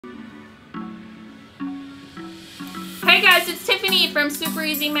Hey guys, it's Tiffany from Super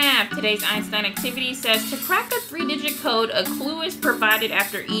Easy Math. Today's Einstein activity says to crack a 3-digit code, a clue is provided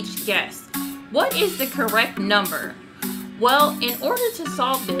after each guess. What is the correct number? Well, in order to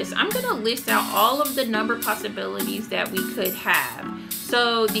solve this, I'm going to list out all of the number possibilities that we could have.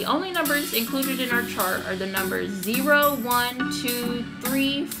 So the only numbers included in our chart are the numbers 0, 1, 2,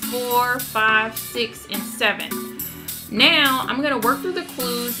 3, 4, 5, 6, and 7. Now, I'm going to work through the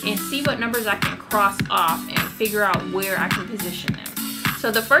clues and see what numbers I can cross off and figure out where I can position them. So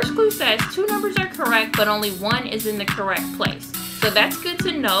the first clue says 2 numbers are correct, but only 1 is in the correct place. So that's good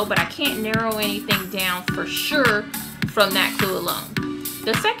to know, but I can't narrow anything down for sure from that clue alone.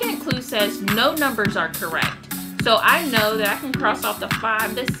 The second clue says no numbers are correct. So I know that I can cross off the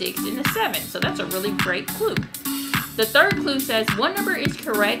 5, the 6, and the 7. So that's a really great clue. The third clue says 1 number is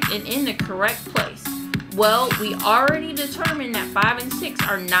correct and in the correct place. Well, we already determined that 5 and 6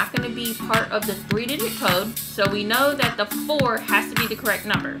 are not going to be part of the 3-digit code, so we know that the 4 has to be the correct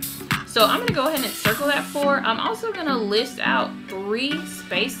number. So I'm going to go ahead and circle that 4. I'm also going to list out 3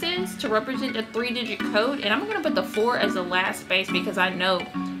 spaces to represent the 3-digit code, and I'm going to put the 4 as the last space because I know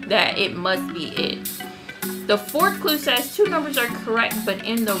that it must be it. The fourth clue says 2 numbers are correct but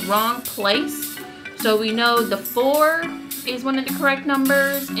in the wrong place. So we know the 4 is one of the correct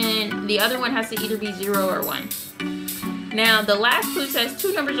numbers and the other one has to either be 0 or 1. Now the last clue says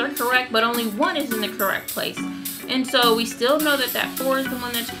 2 numbers are correct but only 1 is in the correct place. And so we still know that that 4 is the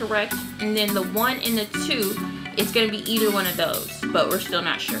one that's correct, and then the 1 and the 2 is going to be either one of those, but we're still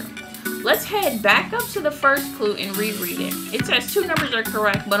not sure. Let's head back up to the first clue and reread it. It says 2 numbers are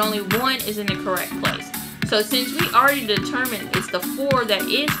correct but only 1 is in the correct place. So since we already determined it's the 4 that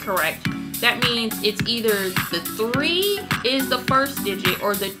is correct, that means it's either the 3 is the first digit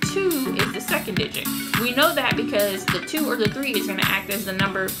or the 2 is the second digit. We know that because the 2 or the 3 is going to act as the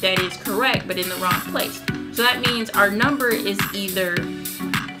number that is correct but in the wrong place. So that means our number is either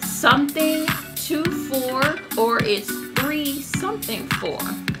something 2 4 or it's 3 something 4.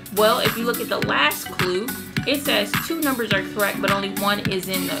 Well, if you look at the last clue, it says 2 numbers are correct but only 1 is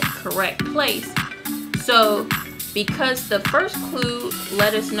in the correct place. So because the first clue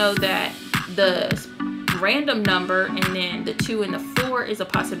let us know that the random number and then the 2 and the 4 is a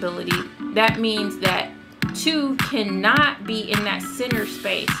possibility, that means that 2 cannot be in that center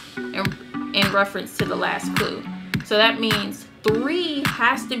space in reference to the last clue. So that means 3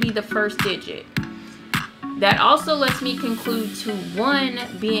 has to be the first digit. That also lets me conclude to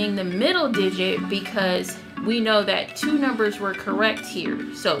 1 being the middle digit because we know that 2 numbers were correct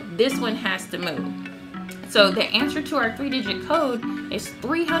here. So this one has to move. So the answer to our 3-digit code is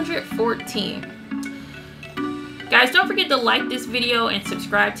 314. Guys, don't forget to like this video and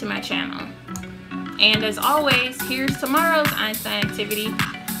subscribe to my channel. And as always, here's tomorrow's Einstein activity.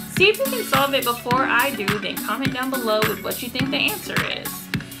 See if you can solve it before I do, then comment down below with what you think the answer is.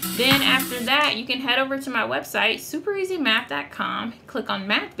 Then after that, you can head over to my website, supereasymath.com, click on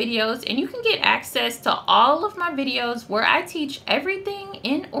math videos, and you can get access to all of my videos where I teach everything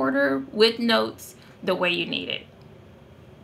in order with notes the way you need it.